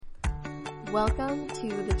Welcome to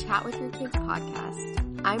the Chat with Your Kids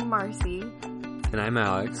podcast. I'm Marcy. And I'm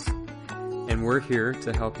Alex. And we're here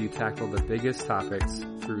to help you tackle the biggest topics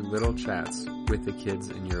through little chats with the kids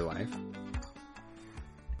in your life.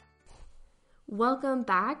 Welcome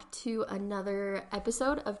back to another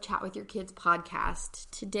episode of Chat with Your Kids podcast.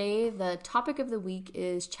 Today, the topic of the week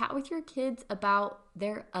is chat with your kids about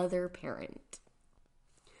their other parent.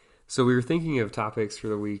 So we were thinking of topics for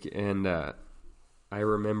the week, and I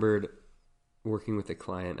remembered working with a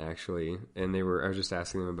client actually, and I was just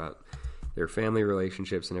asking them about their family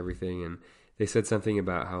relationships and everything, and they said something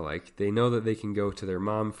about how like they know that they can go to their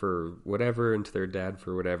mom for whatever and to their dad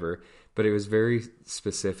for whatever, but it was very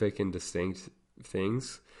specific and distinct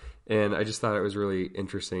things. And I just thought it was really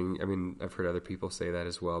interesting. I mean, I've heard other people say that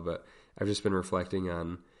as well, but I've just been reflecting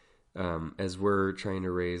on as we're trying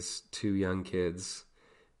to raise two young kids,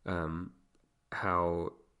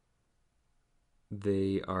 how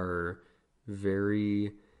they are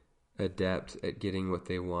very adept at getting what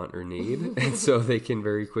they want or need. And so they can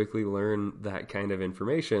very quickly learn that kind of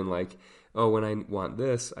information. Like, oh, when I want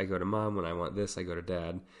this, I go to mom. When I want this, I go to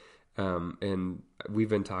dad. And we've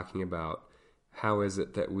been talking about how is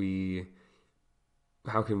it that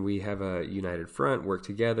how can we have a united front, work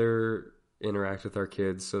together, interact with our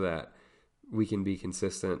kids so that we can be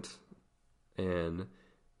consistent and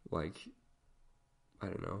like, I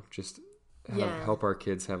don't know, just help our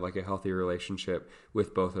kids have like a healthy relationship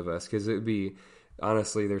with both of us. Because it would be,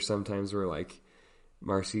 honestly, there's some times where like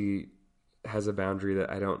Marcy has a boundary that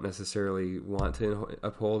I don't necessarily want to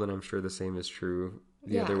uphold, and I'm sure the same is true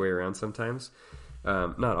the other way around sometimes.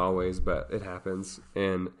 Not always, but it happens.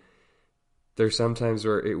 And there's sometimes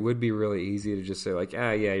where it would be really easy to just say like,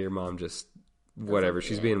 yeah, your mom just whatever.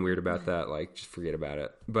 She's being weird about that. Like, just forget about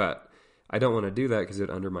it. But I don't want to do that because it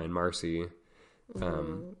would undermine Marcy.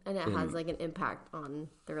 And it has like an impact on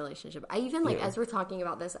the relationship. I even like, as we're talking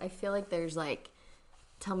about this, I feel like there's like,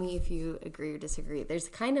 tell me if you agree or disagree. There's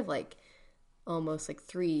kind of like almost like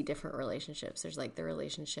three different relationships. There's like the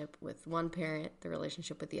relationship with one parent, the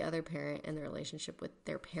relationship with the other parent, and the relationship with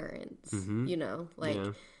their parents, you know, like,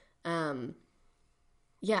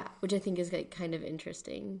 which I think is like kind of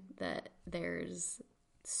interesting that there's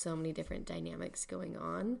so many different dynamics going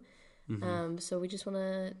on. So we just want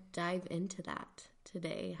to dive into that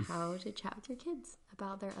today, how to chat with your kids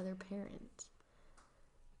about their other parent.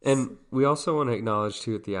 And we also want to acknowledge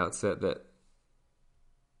too at the outset that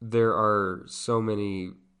there are so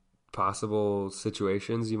many possible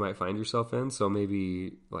situations you might find yourself in. So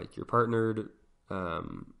maybe like you're partnered,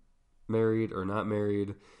 married or not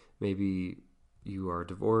married. Maybe you are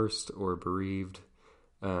divorced or bereaved,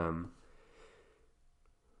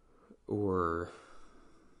 or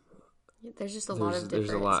there's just a lot of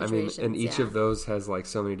different situations. I mean, and each of those has like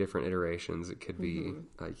so many different iterations. It could be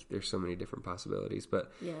like there's so many different possibilities.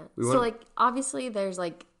 But like obviously there's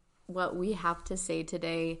like what we have to say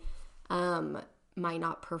today might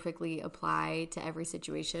not perfectly apply to every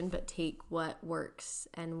situation, but take what works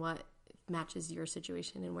and what matches your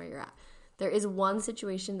situation and where you're at. There is one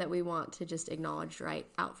situation that we want to just acknowledge right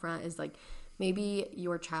out front is like maybe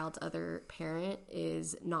your child's other parent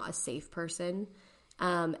is not a safe person.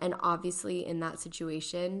 And obviously in that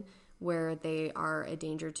situation where they are a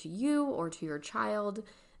danger to you or to your child,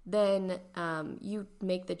 then you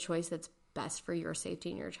make the choice that's best for your safety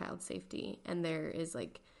and your child's safety. And there is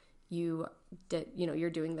like, you're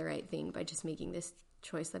doing the right thing by just making this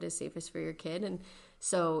choice that is safest for your kid. And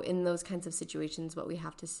so in those kinds of situations, what we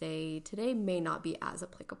have to say today may not be as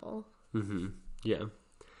applicable. Yeah.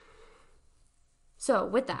 So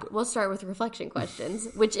with that, we'll start with reflection questions,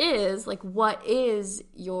 which is like, what is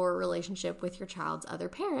your relationship with your child's other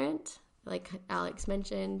parent? Like Alex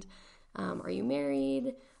mentioned, are you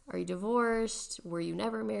married? Are you divorced? Were you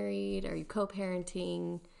never married? Are you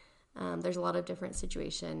co-parenting? There's a lot of different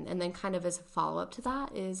situations. And then kind of as a follow-up to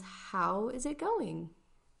that is, how is it going?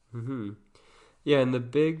 Yeah, and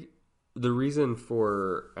the reason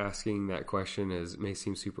for asking that question may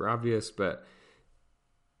seem super obvious, but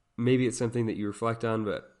maybe it's something that you reflect on,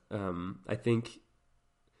 but I think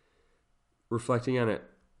reflecting on it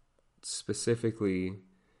specifically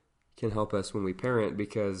can help us when we parent,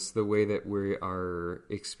 because the way that we are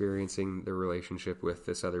experiencing the relationship with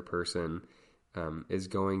this other person is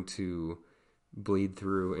going to bleed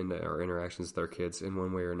through into our interactions with our kids in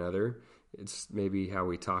one way or another. It's maybe how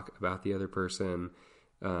we talk about the other person,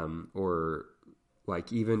 or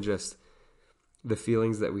like even just the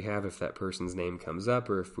feelings that we have if that person's name comes up,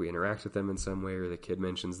 or if we interact with them in some way, or the kid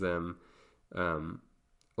mentions them.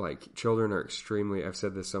 Like children are I've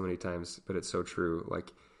said this so many times, but it's so true.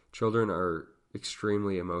 Like children are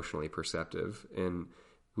extremely emotionally perceptive, and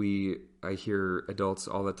I hear adults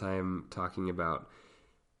all the time talking about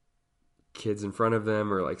kids in front of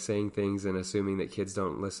them, or like saying things and assuming that kids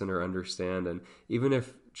don't listen or understand. And even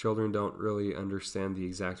if children don't really understand the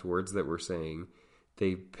exact words that we're saying,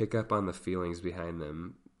 they pick up on the feelings behind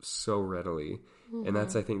them so readily. Mm-hmm. And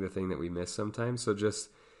that's, I think, the thing that we miss sometimes. So just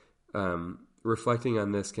reflecting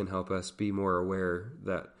on this can help us be more aware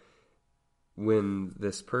that when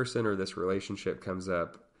this person or this relationship comes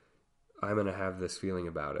up, I'm going to have this feeling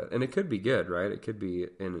about it. And it could be good, right? It could be,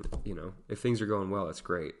 and if things are going well, it's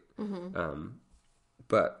great. Mm-hmm.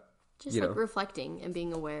 But just like reflecting and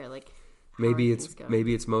being aware, like maybe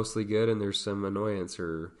it's mostly good and there's some annoyance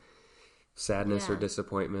or sadness or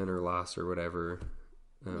disappointment or loss or whatever.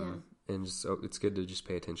 And so it's good to just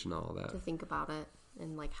pay attention to all that. To think about it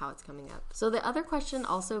and like how it's coming up. So the other question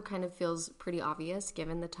also kind of feels pretty obvious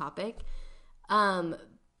given the topic.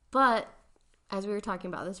 But as we were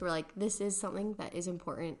talking about this, we're like, this is something that is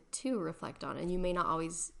important to reflect on, and you may not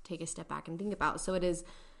always take a step back and think about. So it is,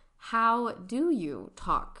 how do you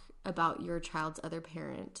talk about your child's other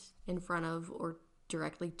parent in front of or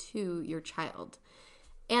directly to your child?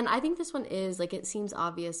 And I think this one is, like, it seems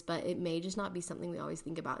obvious, but it may just not be something we always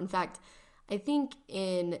think about. In fact, I think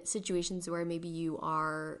in situations where maybe you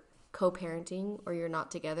are co-parenting or you're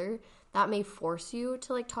not together, that may force you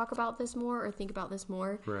to like talk about this more or think about this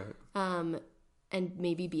more. Right. And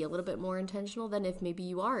maybe be a little bit more intentional than if maybe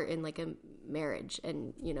you are in like a marriage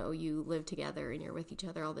and, you live together and you're with each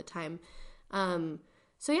other all the time.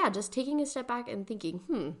 So yeah, just taking a step back and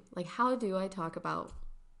thinking, like, how do I talk about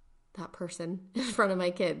that person in front of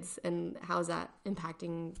my kids, and how's that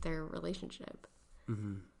impacting their relationship?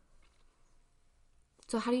 Mm-hmm.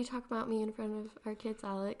 So how do you talk about me in front of our kids,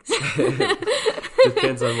 Alex?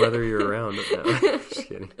 Depends on whether you're around. No, just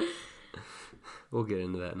kidding. We'll get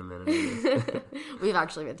into that in a minute. We've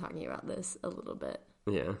actually been talking about this a little bit.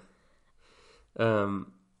 Yeah.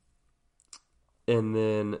 And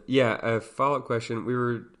then, a follow-up question. We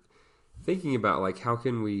were thinking about, like, how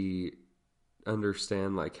can we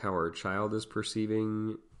understand, like, how our child is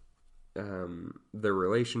perceiving the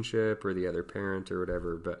relationship or the other parent or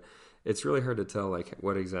whatever, but it's really hard to tell, like,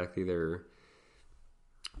 what exactly they're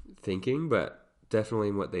thinking, but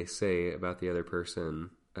definitely what they say about the other person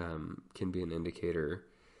can be an indicator.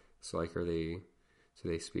 So, like, do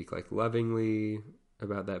they speak, like, lovingly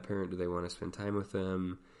about that parent? Do they want to spend time with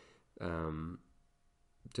them?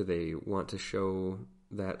 Do they want to show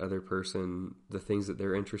that other person the things that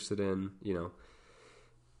they're interested in,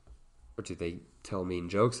 or do they tell mean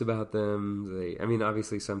jokes about them?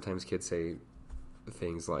 Obviously sometimes kids say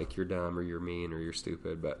things like you're dumb or you're mean or you're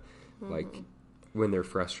stupid, but like when they're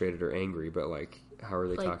frustrated or angry, but like, how are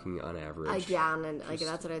they talking on average? And like,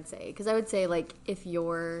 that's what I'd say. Because I would say, like, if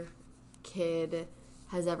your kid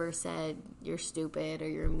has ever said you're stupid or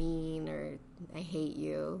you're mean or I hate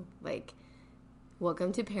you, like,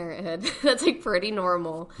 welcome to parenthood. That's like pretty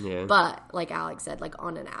normal. Yeah. But like Alex said, like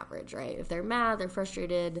on an average, right? If they're mad, they're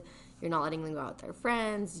frustrated, you're not letting them go out with their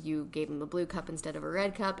friends, you gave them a blue cup instead of a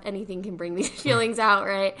red cup, anything can bring these feelings out,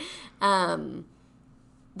 right?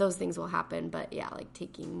 Those things will happen. But yeah, like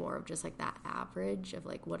taking more of just like that average of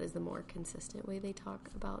like, what is the more consistent way they talk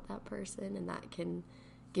about that person, and that can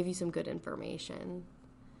give you some good information.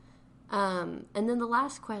 And then the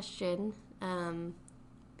last question,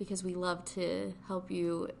 because we love to help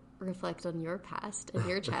you reflect on your past and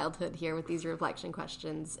your childhood here with these reflection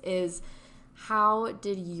questions, is how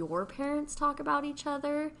did your parents talk about each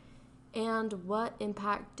other, and what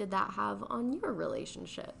impact did that have on your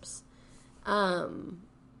relationships?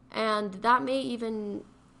 And that may even,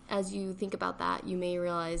 as you think about that, you may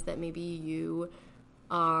realize that maybe you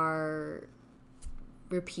are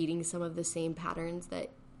repeating some of the same patterns that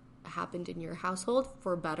happened in your household,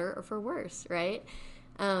 for better or for worse, right?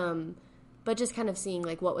 But just kind of seeing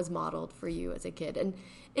like what was modeled for you as a kid. And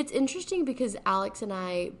it's interesting because Alex and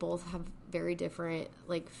I both have very different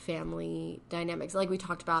like family dynamics. Like we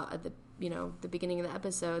talked about at the beginning of the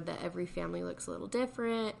episode, that every family looks a little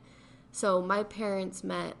different. So my parents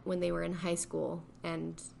met when they were in high school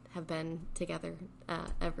and have been together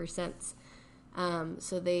ever since.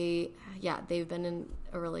 So they've been in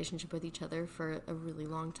a relationship with each other for a really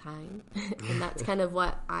long time. And that's kind of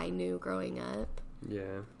what I knew growing up.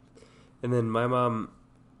 Yeah. And then my mom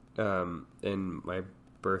and my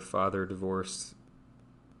birth father divorced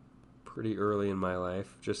pretty early in my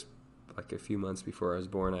life, just like a few months before I was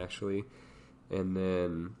born, actually. And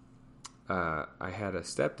then I had a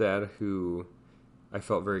stepdad who I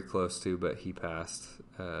felt very close to, but he passed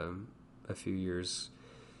a few years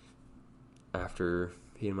after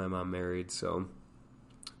he and my mom married. So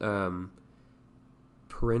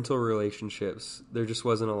parental relationships, there just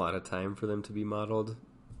wasn't a lot of time for them to be modeled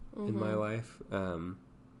in my life.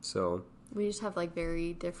 So we just have like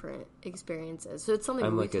very different experiences. So it's something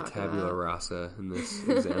I'm we like a talk tabula about. rasa in this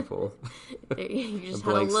example. You just A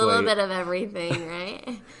had a blank little slate. bit of everything,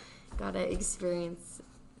 right? Gotta experience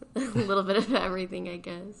a little bit of everything, I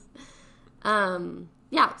guess.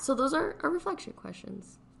 Yeah, so those are our reflection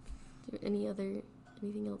questions. Is there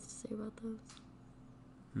anything else to say about those?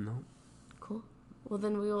 No. Cool. Well,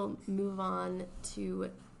 then we will move on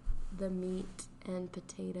to the meat and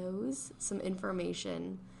potatoes, some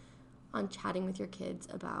information on chatting with your kids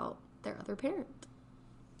about their other parent.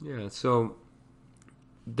 Yeah, so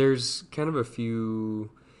there's kind of a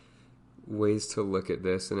few ways to look at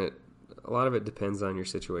this, and a lot of it depends on your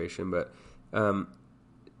situation, but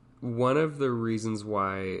one of the reasons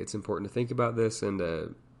why it's important to think about this and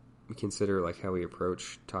to consider like how we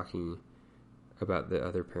approach talking about the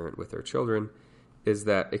other parent with our children is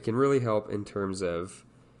that it can really help in terms of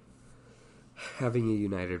having a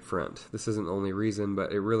united front. This isn't the only reason,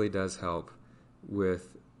 but it really does help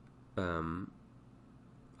with, I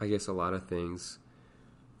guess, a lot of things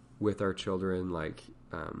with our children, like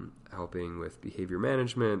helping with behavior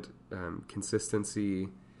management, consistency,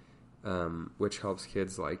 which helps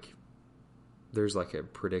kids, like, there's like a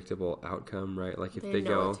predictable outcome, right? Like if they know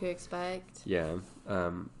go, what to expect. yeah,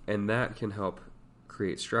 and that can help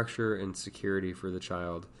create structure and security for the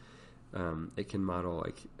child. It can model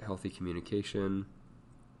like healthy communication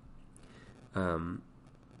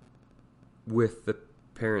with the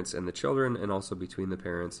parents and the children, and also between the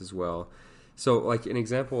parents as well. So, like, an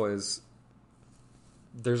example is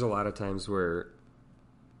there's a lot of times where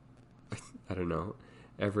I don't know,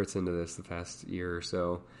 Everett's into this the past year or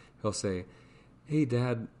so. He'll say, "Hey,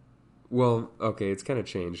 Dad." Well, okay, it's kind of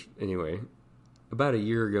changed anyway. About a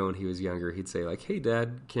year ago when he was younger, he'd say like, "Hey,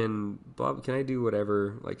 Dad, can I do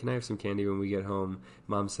whatever? Like, can I have some candy when we get home?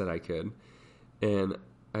 Mom said I could." And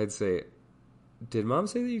I'd say, "Did Mom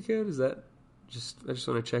say that you could? Is that I just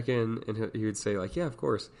want to check in." And he would say like, "Yeah, of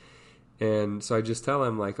course." And so I just tell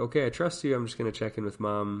him like, "Okay, I trust you. I'm just going to check in with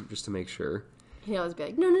Mom just to make sure." He'd always be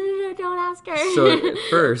like, no, don't ask her. So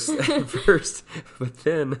at first, but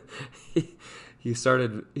then he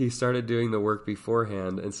started doing the work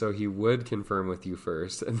beforehand, and so he would confirm with you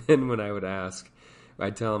first, and then when I would ask,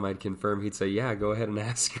 I'd tell him I'd confirm. He'd say, "Yeah, go ahead and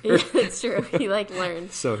ask her." Yeah, it's true. He like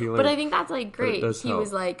learned. So he learned. But I think that's like great. He help.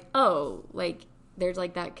 Was like, oh, like there's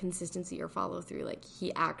like that consistency or follow through. Like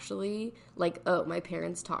he actually like, oh, my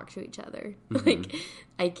parents talk to each other. Mm-hmm. Like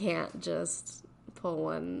I can't just pull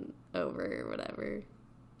one over or whatever.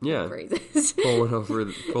 Yeah. Phrases. pull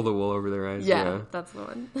the wool over their eyes. Yeah. That's the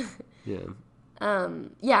one. Yeah.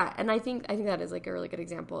 Yeah, and I think that is like a really good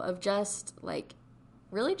example of just like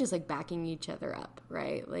really just like backing each other up,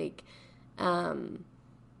 right? Like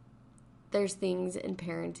there's things in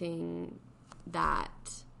parenting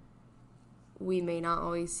that we may not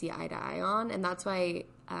always see eye to eye on, and that's why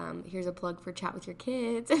here's a plug for Chat with Your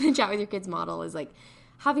Kids. And the Chat with Your Kids model is like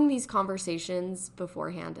having these conversations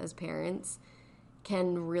beforehand as parents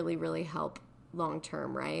can really, really help long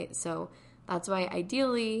term, right? So that's why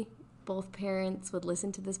ideally both parents would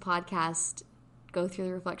listen to this podcast, go through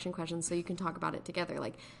the reflection questions so you can talk about it together.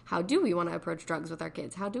 Like, how do we want to approach drugs with our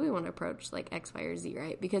kids? How do we want to approach like X, Y, or Z,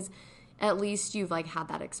 right? Because at least you've like had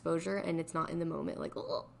that exposure and it's not in the moment like,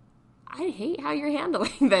 oh, I hate how you're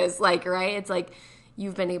handling this. Like, right? It's like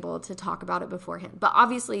you've been able to talk about it beforehand. But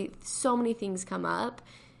obviously so many things come up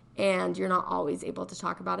and you're not always able to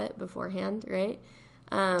talk about it beforehand, right?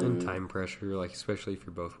 And time pressure, like especially if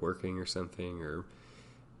you're both working or something, or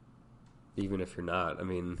even if you're not. I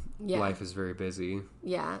mean, life is very busy.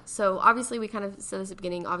 Yeah. So obviously we kind of said this at the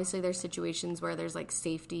beginning. Obviously there's situations where there's like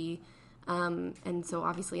safety. And so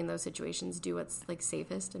obviously in those situations do what's like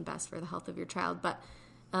safest and best for the health of your child. But,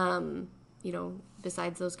 you know,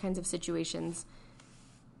 besides those kinds of situations,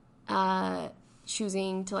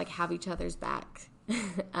 choosing to like have each other's back.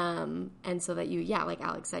 And so that you, like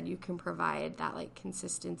Alex said, you can provide that like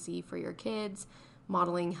consistency for your kids,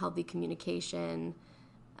 modeling healthy communication,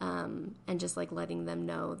 and just like letting them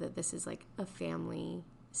know that this is like a family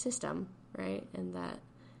system, right? And that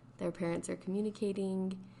their parents are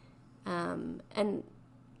communicating, and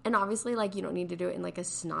obviously like you don't need to do it in like a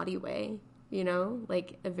snotty way, you know,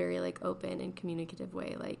 like a very like open and communicative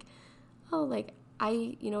way. Like, oh, like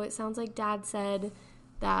it sounds like Dad said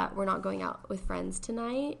that we're not going out with friends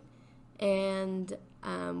tonight, and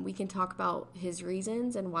we can talk about his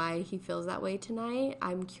reasons and why he feels that way tonight.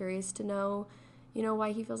 I'm curious to know,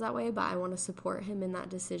 why he feels that way, but I want to support him in that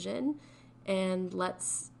decision, and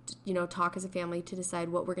let's, talk as a family to decide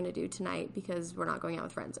what we're going to do tonight because we're not going out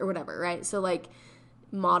with friends or whatever, right? So, like,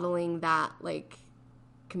 modeling that, like,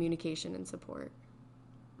 communication and support.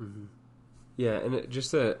 Mm-hmm. Yeah, and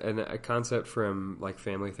just a concept from like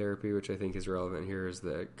family therapy, which I think is relevant here, is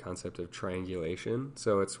the concept of triangulation.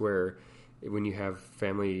 So it's where when you have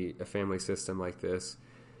a family system like this,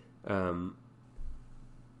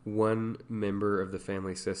 one member of the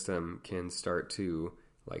family system can start to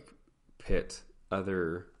like pit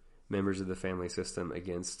other members of the family system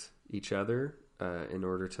against each other in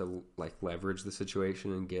order to like leverage the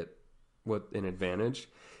situation and get an advantage.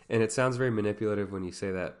 And it sounds very manipulative when you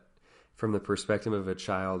say that. From the perspective of a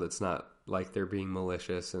child, it's not like they're being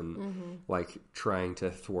malicious and like trying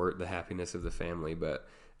to thwart the happiness of the family, but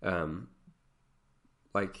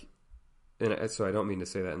like, and so I don't mean to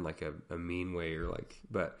say that in like a mean way or like,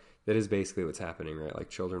 but that is basically what's happening, right?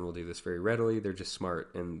 Like children will do this very readily. They're just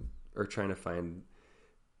smart and are trying to find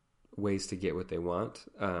ways to get what they want.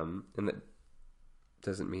 And that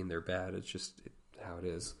doesn't mean they're bad. It's just how it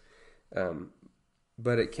is.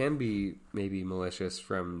 But it can be maybe malicious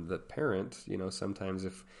from the parent. You know, sometimes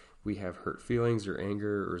if we have hurt feelings or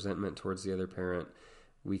anger or resentment towards the other parent,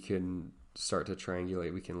 we can start to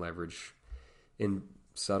triangulate. We can leverage in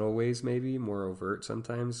subtle ways, maybe more overt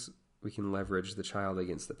sometimes. We can leverage the child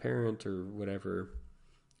against the parent or whatever.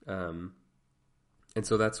 And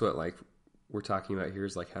so that's what like we're talking about here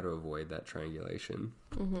is like how to avoid that triangulation.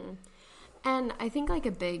 Mm-hmm. And I think like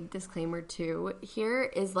a big disclaimer too here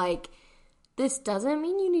is like, this doesn't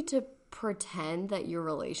mean you need to pretend that your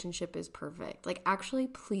relationship is perfect. Like, actually,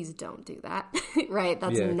 please don't do that, right?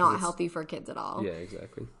 That's not healthy for kids at all. Yeah,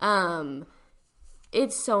 exactly.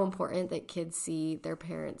 It's so important that kids see their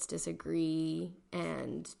parents disagree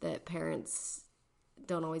and that parents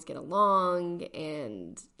don't always get along.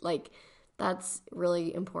 And, like, that's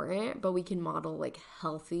really important. But we can model, like,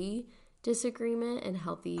 healthy disagreement and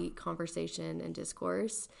healthy conversation and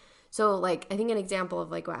discourse. So, like, I think an example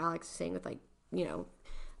of, like, what Alex was saying with, like, you know,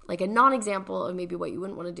 like a non-example of maybe what you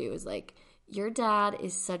wouldn't want to do is, like, your dad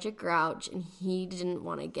is such a grouch and he didn't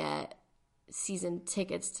want to get season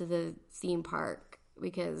tickets to the theme park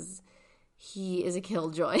because he is a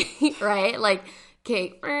killjoy, right? Like,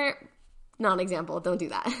 okay, non-example, don't do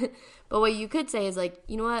that. But what you could say is, like,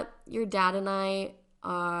 you know what? Your dad and I,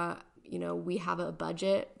 you know, we have a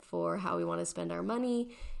budget for how we want to spend our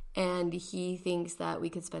money, and he thinks that we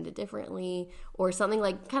could spend it differently or something,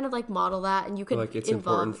 like kind of like model that. And you could like it's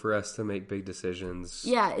important for us to make big decisions.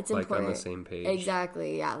 Yeah, it's like important. On the same page.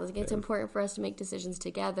 Exactly. Yeah. Like it's important for us to make decisions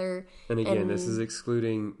together. And again, this is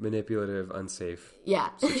excluding manipulative, unsafe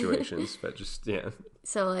situations, but just,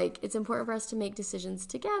 So like it's important for us to make decisions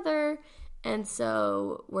together. And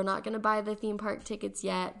so we're not going to buy the theme park tickets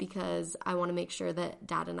yet because I want to make sure that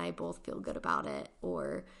Dad and I both feel good about it.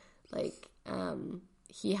 Or like,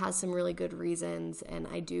 he has some really good reasons and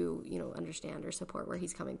I do, you know, understand or support where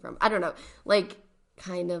he's coming from. I don't know, like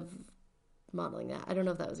kind of modeling that. I don't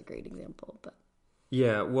know if that was a great example, but.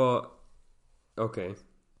 Yeah, well, okay.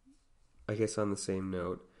 I guess on the same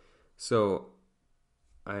note. So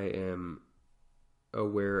I am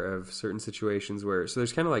aware of certain situations where, so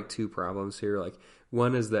there's kind of like two problems here. Like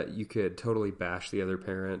one is that you could totally bash the other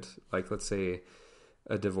parent. Like let's say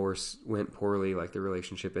a divorce went poorly, like the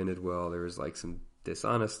relationship ended well. There was like some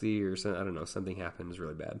dishonesty or something, I don't know, something happened, it was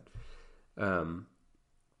really bad.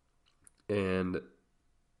 And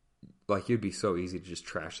like it'd be so easy to just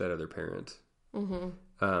trash that other parent.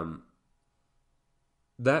 Mm-hmm.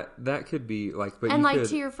 That could be like, but and you like could,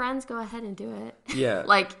 to your friends, go ahead and do it. Yeah.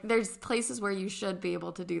 Like there's places where you should be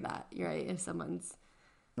able to do that, right? If someone's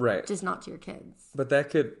right, just not to your kids. But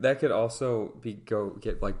that could also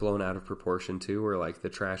get like blown out of proportion too, where like the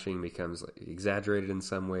trashing becomes like exaggerated in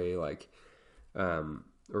some way, like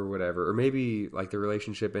or whatever, or maybe like the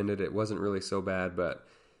relationship ended, it wasn't really so bad, but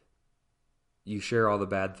you share all the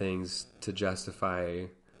bad things to justify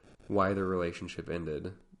why the relationship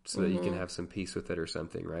ended, so that you can have some peace with it or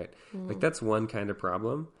something, right? Like that's one kind of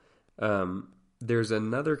problem. There's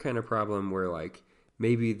another kind of problem where like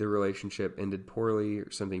maybe the relationship ended poorly or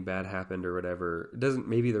something bad happened or whatever.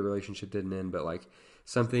 Maybe the relationship didn't end, but like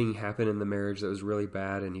something happened in the marriage that was really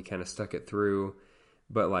bad and he kind of stuck it through,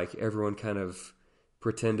 but like everyone kind of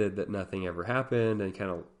pretended that nothing ever happened and kind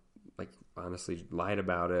of like honestly lied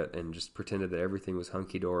about it and just pretended that everything was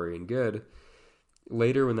hunky-dory and good.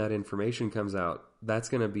 Later when that information comes out, that's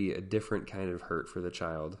going to be a different kind of hurt for the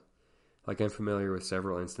child. Like I'm familiar with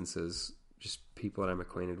several instances, just people that I'm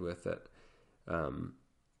acquainted with that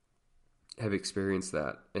have experienced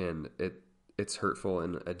that, and it's hurtful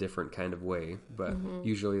in a different kind of way. But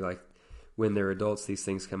usually like when they're adults, these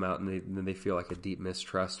things come out and then they feel like a deep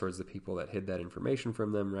mistrust towards the people that hid that information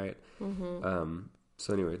from them, right?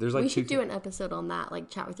 So anyway, there's like we should do an episode on that, like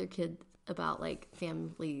chat with your kid about like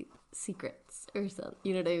family secrets or something.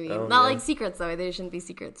 You know what I mean? Oh, Not yeah. like secrets though. They shouldn't be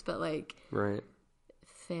secrets, but like right,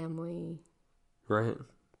 family. right.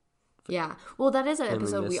 Yeah. Well, that is an Family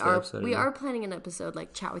episode missteps, we are planning an episode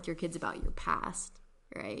like chat with your kids about your past,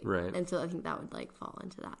 right? Right. And so I think that would like fall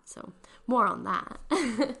into that. So more on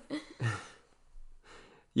that.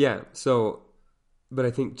 Yeah. So, but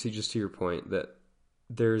I think to your point that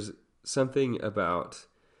there's something about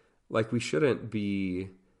like we shouldn't be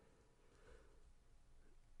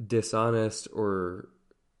dishonest or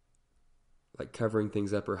like covering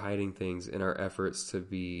things up or hiding things in our efforts to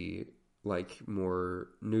be like more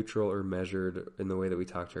neutral or measured in the way that we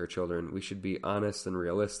talk to our children. We should be honest and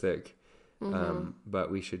realistic,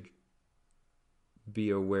 but we should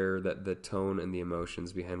be aware that the tone and the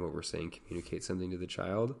emotions behind what we're saying communicate something to the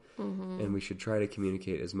child. And we should try to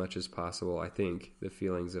communicate as much as possible, I think, the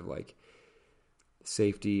feelings of like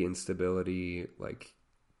safety and stability, like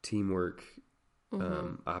teamwork,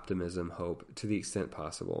 optimism, hope, to the extent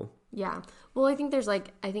possible. Yeah. Well, I think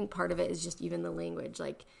I think part of it is just even the language.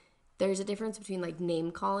 Like, there's a difference between, like,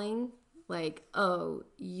 name calling. Like, oh,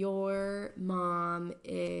 your mom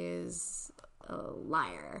is a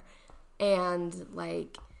liar. And,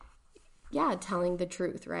 like, yeah, telling the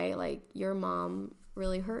truth, right? Like, your mom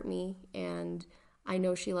really hurt me, and I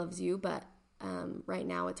know she loves you, but right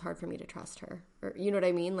now it's hard for me to trust her. Or, you know what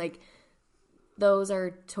I mean? Like, those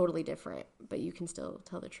are totally different, but you can still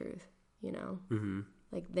tell the truth, you know?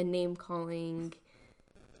 Like, the name calling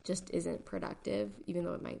just isn't productive, even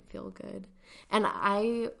though it might feel good. And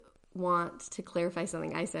I want to clarify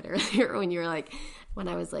something I said earlier when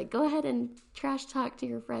I was like, go ahead and trash talk to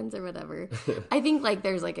your friends or whatever. I think, like,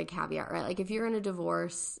 there's, like, a caveat, right? Like, if you're in a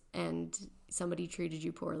divorce and somebody treated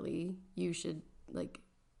you poorly, you should, like,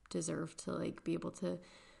 deserve to, like, be able to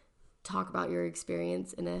talk about your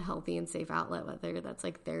experience in a healthy and safe outlet, whether that's,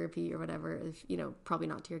 like, therapy or whatever, if, you know, probably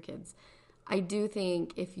not to your kids. I do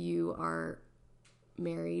think if you are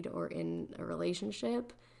married or in a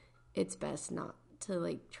relationship, it's best not to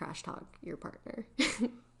like trash talk your partner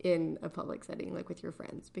in a public setting, like with your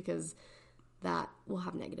friends, because that will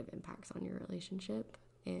have negative impacts on your relationship.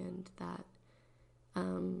 And that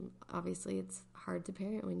obviously it's hard to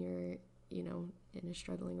parent when you're, you know, in a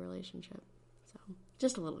struggling relationship. So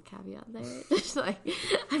just a little caveat there. Just like,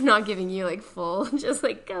 I'm not giving you like full, just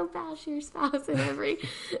like go bash your spouse in every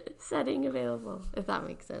setting available. If that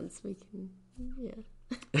makes sense, we can, yeah.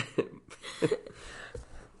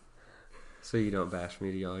 So you don't bash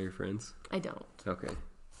me to all your friends? I don't. Okay.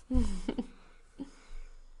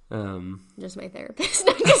 Just my therapist.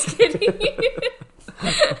 No, just kidding.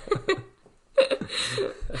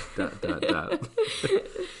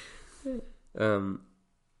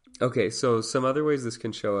 Okay, so some other ways this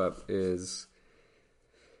can show up is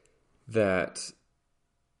that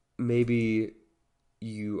maybe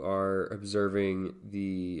you are observing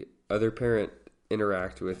the other parent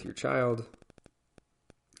interact with your child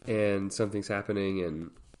and something's happening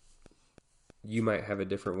and you might have a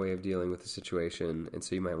different way of dealing with the situation, and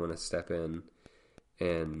so you might want to step in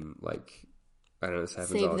and, like, I don't know, this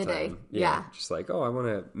happens Save all the the time. day. Yeah. Just like, oh, I want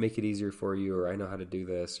to make it easier for you, or I know how to do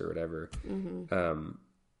this, or whatever.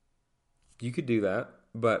 You could do that,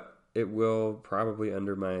 but it will probably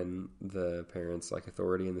undermine the parent's, like,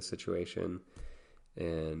 authority in the situation.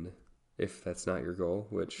 And if that's not your goal,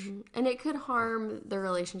 which... And it could harm the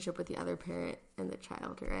relationship with the other parent and the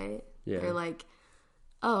child, right? Yeah. They're like,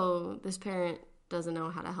 oh, this parent doesn't know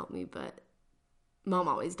how to help me, but mom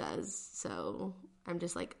always does. So I'm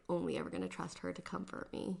just, like, only ever going to trust her to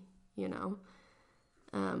comfort me, you know?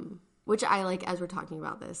 Which I, like, as we're talking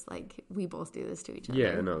about this, like, we both do this to each other.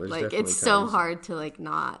 Yeah, no, there's like, definitely it's so times. hard to, like,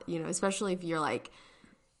 not, you know, especially if you're, like,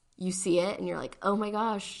 you see it and you're like, oh my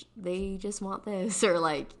gosh, they just want this, or,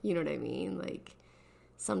 like, you know what I mean? Like,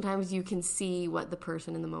 sometimes you can see what the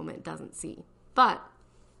person in the moment doesn't see. But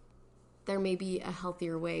there may be a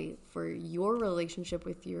healthier way for your relationship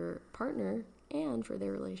with your partner and for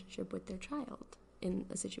their relationship with their child in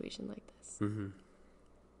a situation like this. Mm-hmm.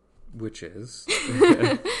 Which is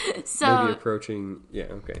so maybe approaching. Yeah.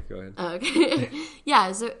 Okay. Go ahead. Okay.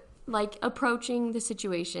 Yeah. So, like, approaching the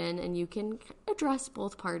situation, and you can address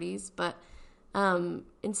both parties, but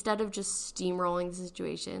instead of just steamrolling the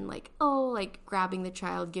situation, like, oh, like grabbing the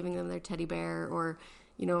child, giving them their teddy bear, or,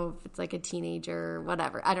 you know, if it's like a teenager or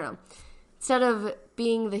whatever, I don't know. Instead of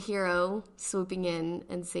being the hero, swooping in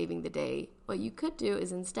and saving the day, what you could do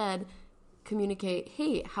is instead communicate,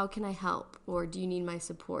 hey, how can I help? Or do you need my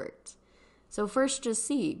support? So first just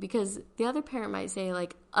see, because the other parent might say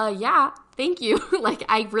like, yeah, thank you. Like,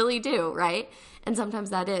 I really do, right? And sometimes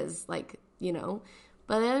that is like, you know,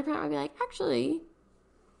 But the other parent might be like, actually,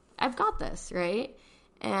 I've got this, right?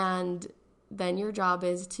 And then your job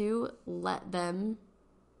is to let them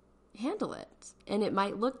handle it. And it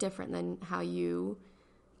might look different than how you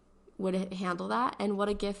would handle that. And what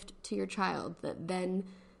a gift to your child that then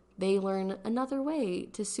they learn another way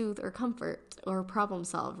to soothe or comfort or problem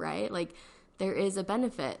solve, right? Like, there is a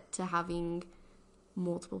benefit to having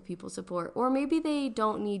multiple people support. Or maybe they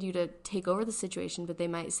don't need you to take over the situation, but they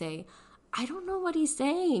might say, I don't know what he's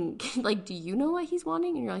saying. Like, do you know what he's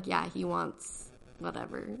wanting? And you're like, yeah, he wants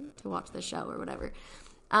whatever to watch the show or whatever.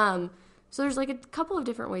 So there's like a couple of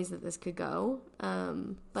different ways that this could go.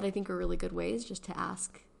 But I think are really good ways just to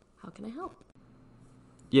ask, how can I help?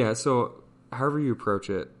 Yeah, so however you approach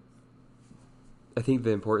it, I think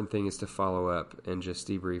the important thing is to follow up and just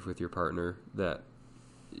debrief with your partner that,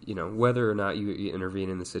 you know, whether or not you intervene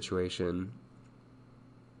in the situation,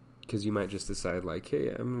 because you might just decide like, hey,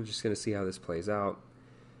 I'm just going to see how this plays out,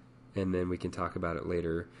 and then we can talk about it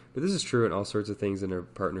later. But this is true in all sorts of things in a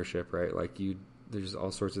partnership, right? Like there's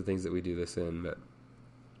all sorts of things that we do this in, but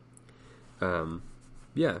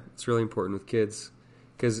yeah, it's really important with kids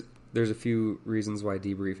because there's a few reasons why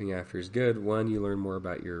debriefing after is good. One, you learn more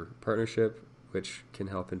about your partnership, which can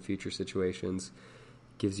help in future situations,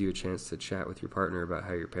 gives you a chance to chat with your partner about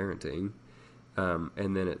how you're parenting,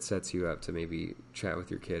 and then it sets you up to maybe chat with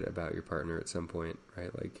your kid about your partner at some point, right?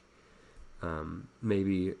 Like,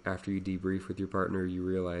 maybe after you debrief with your partner, you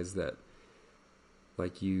realize that,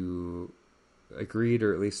 like, you agreed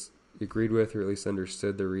with, or at least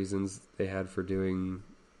understood the reasons they had for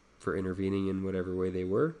intervening in whatever way they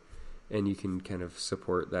were, and you can kind of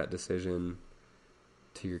support that decision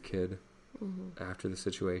to your kid after the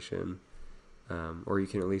situation. Or you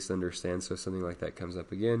can at least understand, so if something like that comes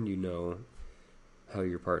up again, you know how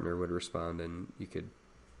your partner would respond, and you could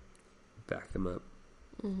back them up.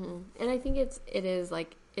 And I think it is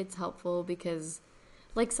like, it's helpful because,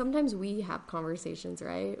 like, sometimes we have conversations,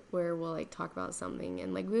 right, where we'll like talk about something,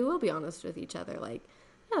 and like we will be honest with each other, like,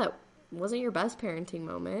 yeah, that wasn't your best parenting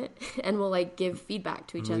moment, and we'll like give feedback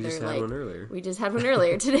to each other. We just had one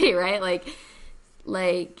earlier today, right?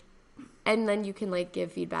 Like. And then you can, like,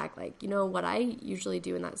 give feedback, like, you know, what I usually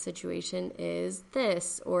do in that situation is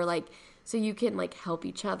this. Or, like, so you can, like, help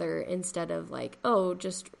each other instead of, like, oh,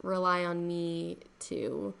 just rely on me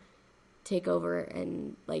to take over.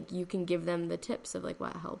 And, like, you can give them the tips of, like,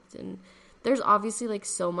 what helped. And there's obviously, like,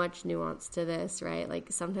 so much nuance to this, right?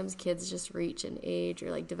 Like, sometimes kids just reach an age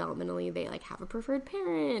or, like, developmentally they, like, have a preferred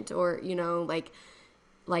parent. Or, you know, like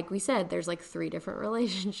we said, there's, like, 3 different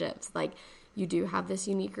relationships. Like, you do have this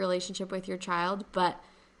unique relationship with your child, but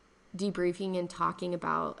debriefing and talking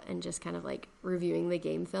about and just kind of like reviewing the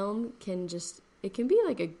game film can be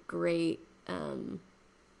like a great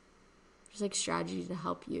just like strategy to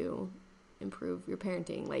help you improve your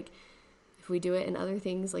parenting. Like, if we do it in other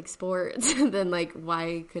things like sports, then like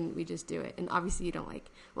why couldn't we just do it? And obviously you don't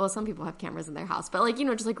some people have cameras in their house, but like, you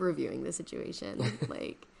know, just like reviewing the situation,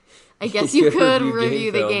 like I guess you could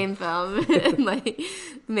review the game film and like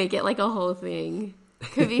make it like a whole thing.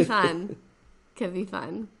 Could be fun.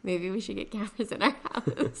 Maybe we should get cameras in our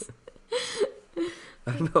house.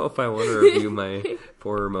 I don't know if I want to review my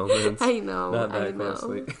poorer moments. I know. Not that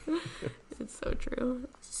closely. It's so true.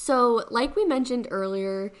 So, like we mentioned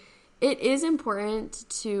earlier, it is important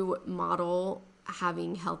to model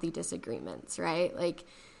having healthy disagreements, right? Like,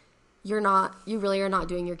 you really are not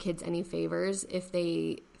doing your kids any favors if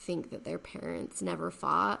they think that their parents never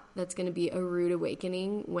fought. That's going to be a rude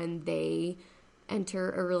awakening when they enter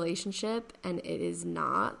a relationship and it is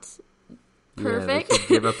not perfect. Yeah, they could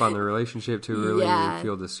give up on the relationship too early, or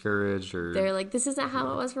feel discouraged, or they're like, this isn't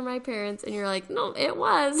how it was for my parents, and you're like, no, it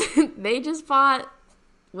was. They just fought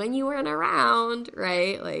when you weren't around,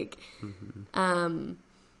 right? Like, and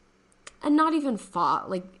not even fought.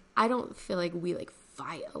 Like, I don't feel like we like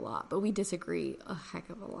fight a lot, but we disagree a heck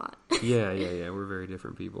of a lot. Yeah. We're very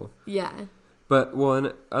different people. Yeah. But, well,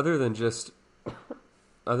 and other than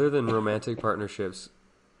romantic partnerships,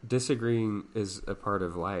 disagreeing is a part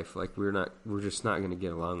of life. Like, we're just not going to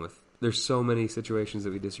get along with. There's so many situations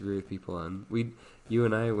that we disagree with people on. You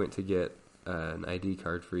and I went to get an ID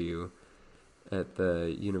card for you at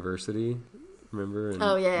the university, remember? And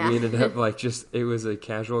we ended up it was a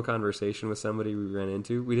casual conversation with somebody we ran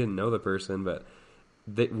into. We didn't know the person, but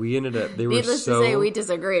they were Needless to say, we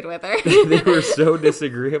disagreed with her. They were so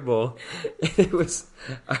disagreeable.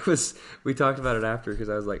 We talked about it after, because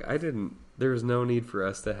I was like, there was no need for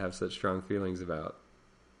us to have such strong feelings about.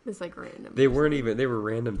 It's like random. They were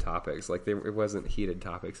random topics. Like, it wasn't heated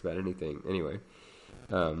topics about anything. Anyway.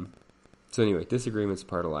 So anyway, disagreement's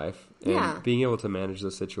part of life. And being able to manage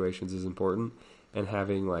those situations is important. and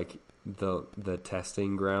having like the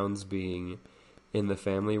testing grounds being in the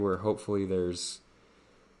family where hopefully there's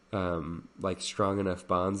like strong enough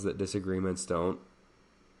bonds that disagreements don't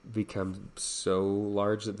become so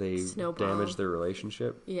large that they damage their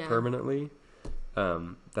relationship permanently.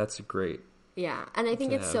 That's great. Yeah. And I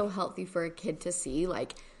think it's so healthy for a kid to see,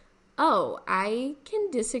 like, oh, I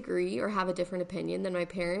can disagree or have a different opinion than my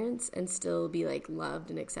parents and still be, like, loved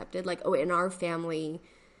and accepted. Like, oh, in our family,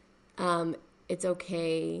 it's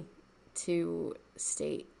okay to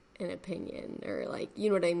state an opinion, or, like, you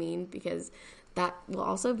know what I mean? Because that will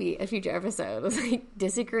also be a future episode, like,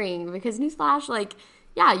 disagreeing. Because newsflash, like,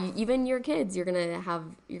 yeah, even your kids, you're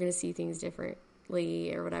gonna see things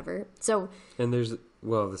differently or whatever. So, and there's,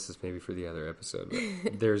 well, this is maybe for the other episode,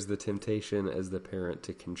 but there's the temptation as the parent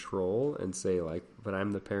to control and say, like, but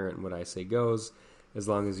I'm the parent and what I say goes. As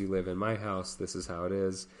long as you live in my house, this is how it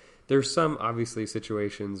is. There's some, obviously,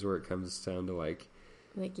 situations where it comes down to, like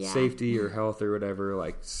safety or health or whatever.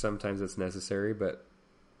 Like, sometimes it's necessary, but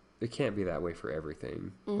it can't be that way for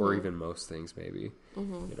everything, or even most things, maybe. You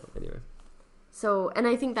know, anyway. So, and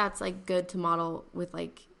I think that's, like, good to model with,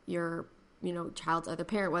 like, your, you know, child's other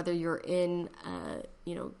parent, whether you're in a,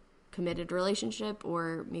 you know, committed relationship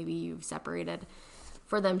or maybe you've separated,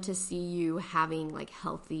 for them to see you having, like,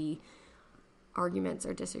 healthy arguments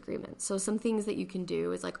or disagreements. So some things that you can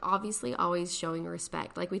do is, like, obviously always showing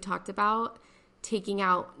respect. Like we talked about, taking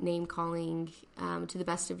out name calling to the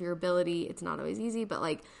best of your ability. It's not always easy, but,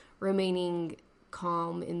 like, remaining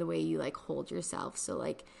calm in the way you, like, hold yourself. So,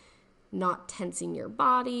 like, not tensing your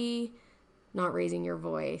body, not raising your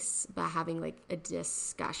voice, but having, like, a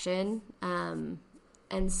discussion.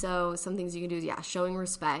 And so some things you can do is, showing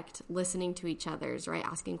respect, listening to each other's, right?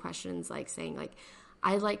 Asking questions, like saying, like,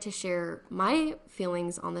 I'd like to share my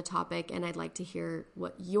feelings on the topic and I'd like to hear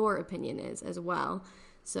what your opinion is as well.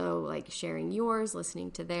 So, like, sharing yours,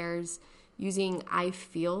 listening to theirs, using I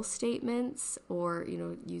feel statements, or, you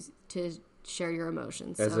know, use to share your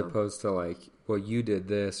emotions. As opposed to, like, well, you did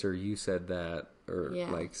this or you said that, or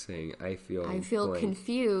like saying I feel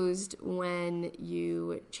confused when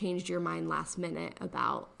you changed your mind last minute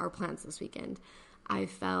about our plans this weekend. I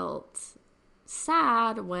felt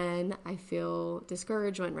sad when, I feel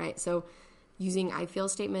discouraged when, right? So using I feel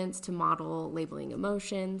statements to model labeling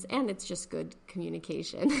emotions, and it's just good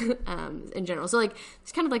communication in general. So, like,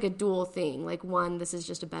 it's kind of like a dual thing. Like, one, this is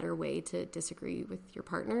just a better way to disagree with your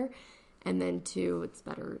partner, and then two, it's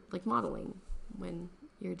better, like, modeling when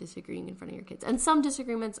you're disagreeing in front of your kids. And some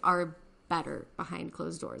disagreements are better behind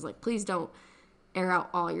closed doors. Like, please don't air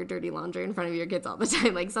out all your dirty laundry in front of your kids all the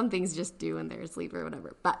time. Like, some things just do when they're asleep or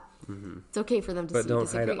whatever. But it's okay for them to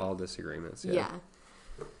disagree. Hide all disagreements. Yeah.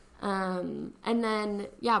 And then,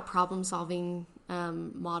 problem solving,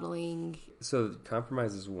 modeling. So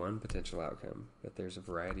compromise is one potential outcome, but there's a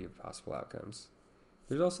variety of possible outcomes.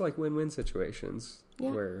 There's also, like, win-win situations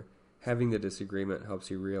where having the disagreement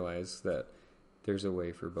helps you realize that there's a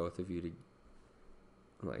way for both of you to,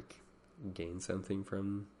 like, gain something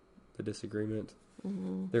from the disagreement.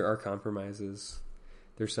 There are compromises.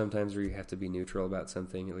 There's sometimes where you have to be neutral about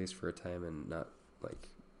something, at least for a time, and not, like,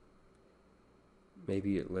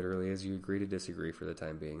 maybe it literally is you agree to disagree for the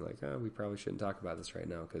time being. Like, oh, we probably shouldn't talk about this right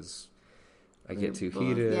now because I get too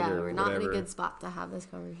heated. Yeah, or we're not whatever. in a good spot to have this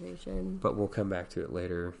conversation. But we'll come back to it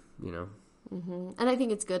later, you know. And I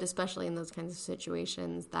think it's good, especially in those kinds of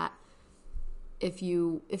situations, that if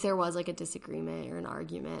there was, like, a disagreement or an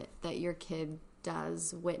argument, that your kid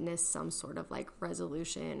does witness some sort of, like,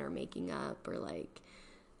 resolution or making up, or, like,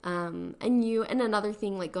 and another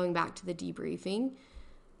thing, like, going back to the debriefing,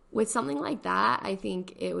 with something like that, I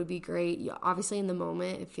think it would be great. Obviously, in the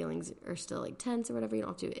moment, if feelings are still, like, tense or whatever, you don't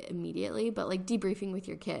have to do it immediately, but, like, debriefing with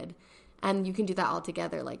your kid. And you can do that all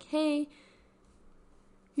together. Like, hey,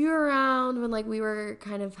 you were around when, like, we were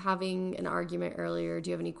kind of having an argument earlier. Do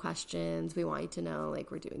you have any questions? We want you to know, like,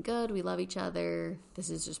 we're doing good. We love each other. This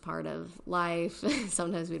is just part of life.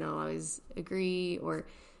 Sometimes we don't always agree, or,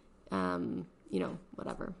 you know,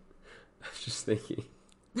 whatever. I was just thinking,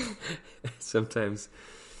 sometimes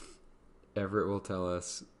Everett will tell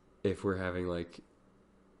us if we're having, like,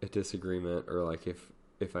 a disagreement, or, like,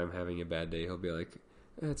 if I'm having a bad day, he'll be like,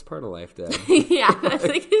 it's part of life, Dad. Yeah, that's,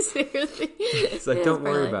 like, his favorite thing. It's like, don't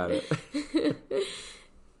worry about it.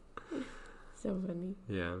 So funny.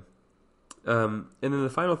 Yeah. And then the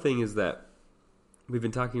final thing is that we've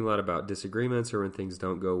been talking a lot about disagreements or when things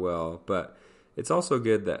don't go well, but it's also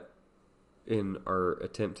good that in our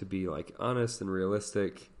attempt to be, like, honest and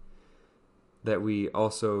realistic, that we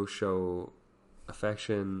also show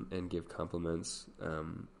affection and give compliments,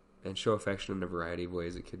 and show affection in a variety of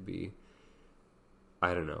ways. It could be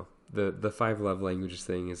I don't know. The 5 love languages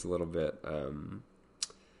thing is a little bit,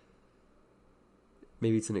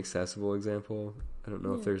 maybe it's an accessible example. I don't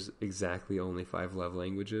know if there's exactly only 5 love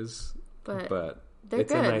languages, but they're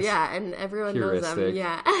it's good. a nice And everyone knows them.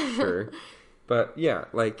 Yeah. Sure. But yeah,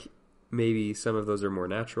 like maybe some of those are more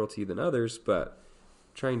natural to you than others, but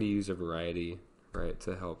trying to use a variety, right,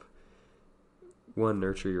 to help, 1,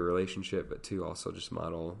 nurture your relationship, but 2, also just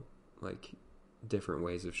model like different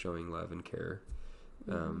ways of showing love and care.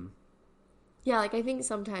 Yeah, like I think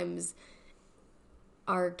sometimes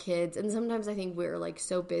our kids, and sometimes I think we're like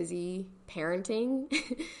so busy parenting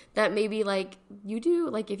that maybe like you do,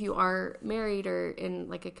 like if you are married or in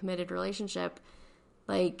like a committed relationship,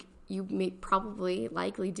 like you may probably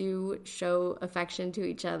likely do show affection to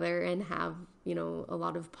each other and have, you know, a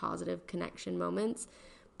lot of positive connection moments.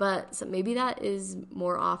 But so maybe that is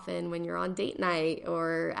more often when you're on date night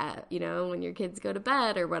or at, you know, when your kids go to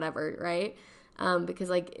bed or whatever, right? Because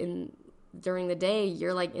like during the day,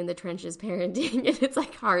 you're like in the trenches parenting, and it's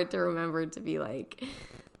like hard to remember to be like,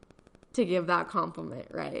 to give that compliment,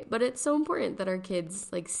 right? But it's so important that our kids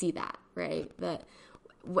like see that, right?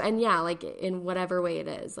 And yeah, like in whatever way it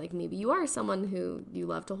is, like maybe you are someone who you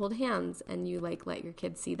love to hold hands and you like let your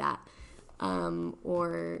kids see that,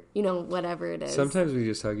 or, you know, whatever it is. Sometimes we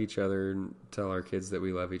just hug each other and tell our kids that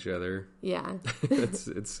we love each other. Yeah.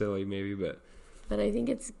 It's silly maybe, but I think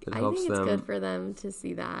it's good for them to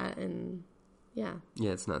see that. And yeah.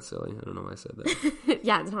 Yeah, it's not silly. I don't know why I said that.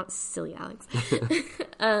 Yeah, it's not silly, Alex.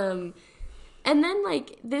 And then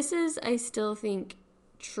like this is, I still think,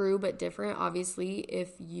 true but different, obviously, if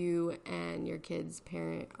you and your kid's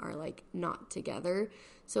parent are like not together.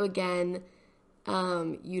 So again,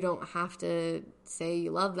 you don't have to say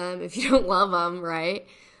you love them if you don't love them, right?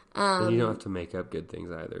 And you don't have to make up good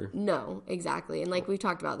things either. No, exactly. And like we've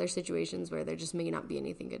talked about, there's situations where there just may not be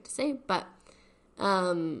anything good to say, but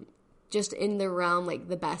just in the realm, like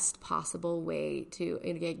the best possible way to,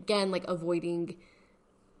 again, like avoiding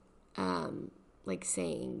like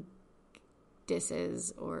saying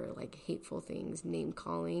disses or like hateful things, name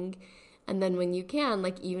calling. And then when you can,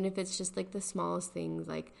 like even if it's just like the smallest things,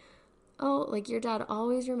 like, oh, like your dad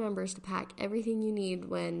always remembers to pack everything you need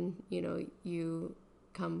when, you know, you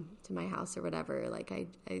come to my house or whatever. Like I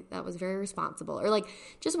that was very responsible, or like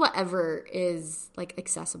just whatever is like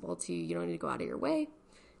accessible to you. You don't need to go out of your way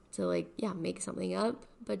to like, yeah, make something up,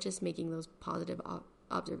 but just making those positive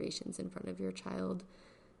observations in front of your child.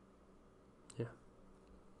 Yeah.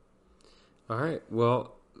 All right.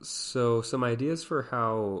 Well, so some ideas for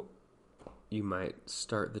how you might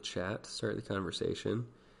start the conversation.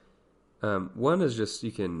 One is just,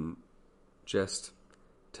 you can just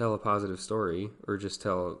tell a positive story, or just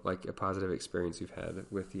tell like a positive experience you've had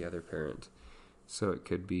with the other parent. So it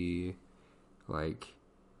could be like,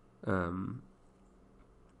 you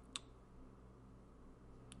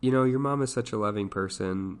know, your mom is such a loving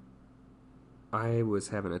person. I was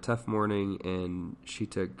having a tough morning and she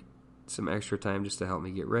took some extra time just to help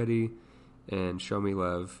me get ready and show me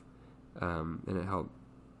love. And it helped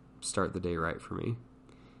start the day right for me.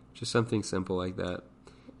 Just something simple like that.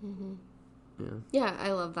 Mm-hmm. Yeah. Yeah,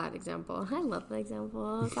 I love that example. I love that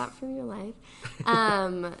example. Is that from your life?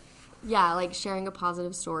 Yeah, like sharing a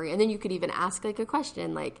positive story. And then you could even ask like a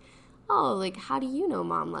question like, oh, like, how do you know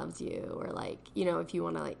mom loves you? Or like, you know, if you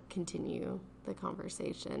want to like continue the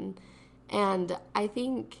conversation. And I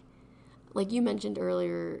think, like you mentioned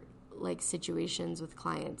earlier, like situations with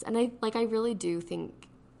clients. And I really do think,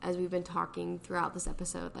 as we've been talking throughout this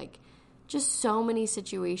episode, like just so many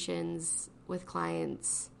situations with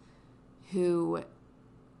clients who,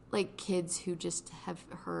 like kids who just have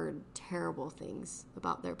heard terrible things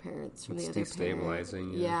about their parents from the other parent.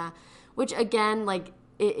 Destabilizing. Yeah. Which again, like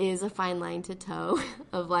it is a fine line to toe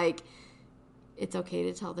of like, it's okay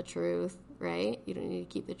to tell the truth, right? You don't need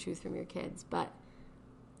to keep the truth from your kids, but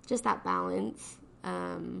just that balance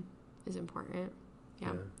is important.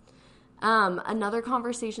 Yeah. Another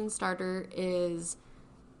conversation starter is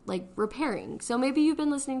like repairing. So maybe you've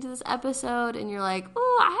been listening to this episode and you're like,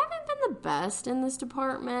 oh, I haven't been the best in this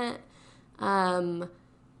department. That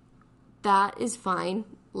is fine.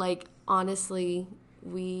 Like, honestly,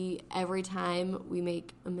 every time we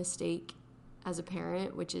make a mistake as a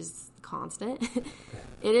parent, which is constant,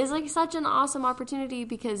 it is like such an awesome opportunity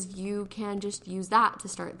because you can just use that to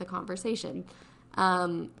start the conversation.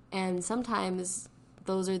 And sometimes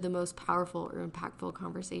those are the most powerful or impactful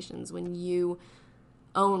conversations when you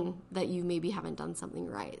own that you maybe haven't done something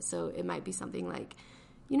right. So it might be something like,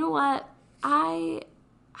 you know what, I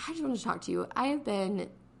just want to talk to you. I have been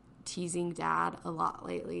teasing dad a lot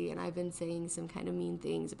lately, and I've been saying some kind of mean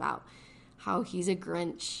things about how he's a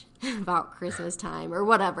Grinch about Christmas time or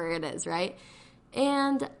whatever it is, right?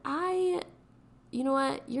 And you know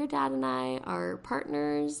what? Your dad and I are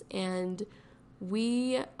partners, and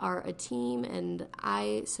we are a team, and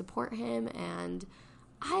I support him, and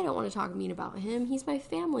I don't want to talk mean about him. He's my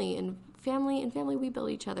family, and family we build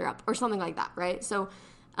each other up, or something like that, right? So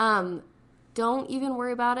don't even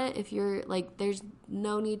worry about it. If you're like, there's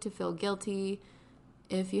no need to feel guilty.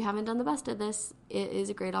 If you haven't done the best of this, it is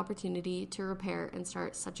a great opportunity to repair and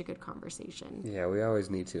start such a good conversation. Yeah, we always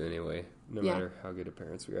need to anyway, no matter how good of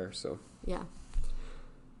parents we are. So yeah.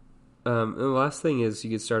 And the last thing is you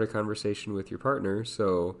could start a conversation with your partner.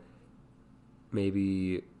 So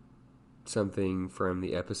maybe something from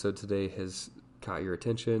the episode today has caught your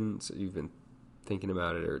attention, so you've been thinking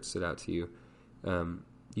about it or it stood out to you.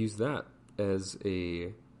 Use that as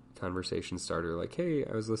a conversation starter. Like, hey,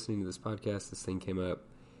 I was listening to this podcast, this thing came up.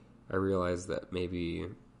 I realized that maybe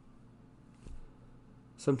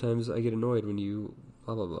sometimes I get annoyed when you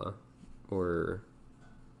blah, blah, blah. Or,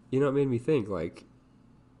 you know, it made me think, like,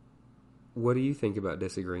 what do you think about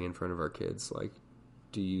disagreeing in front of our kids? Like,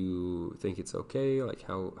 do you think it's okay? Like,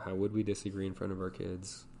 how would we disagree in front of our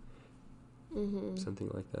kids? Mm-hmm. Something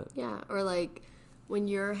like that. Yeah, or like, when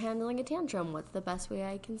you're handling a tantrum, what's the best way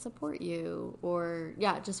I can support you? Or,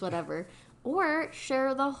 yeah, just whatever. Or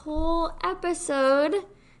share the whole episode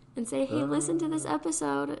and say, hey, listen to this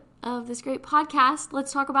episode of this great podcast.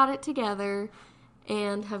 Let's talk about it together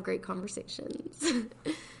and have great conversations.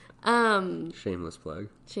 Shameless plug.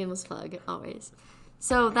 Shameless plug, always.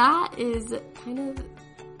 So that is kind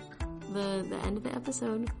of the end of the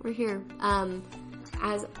episode. We're here.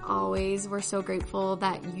 As always, we're so grateful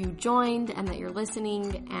that you joined and that you're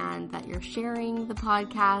listening and that you're sharing the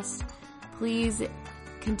podcast. Please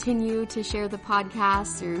continue to share the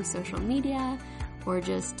podcast through social media or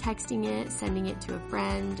just texting it, sending it to a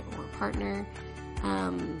friend or partner.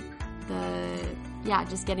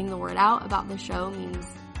 Just getting the word out about the show means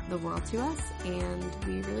the world to us, and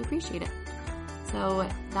we really appreciate it. So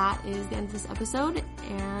that is the end of this episode,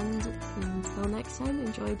 and until next time,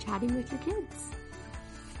 enjoy chatting with your kids.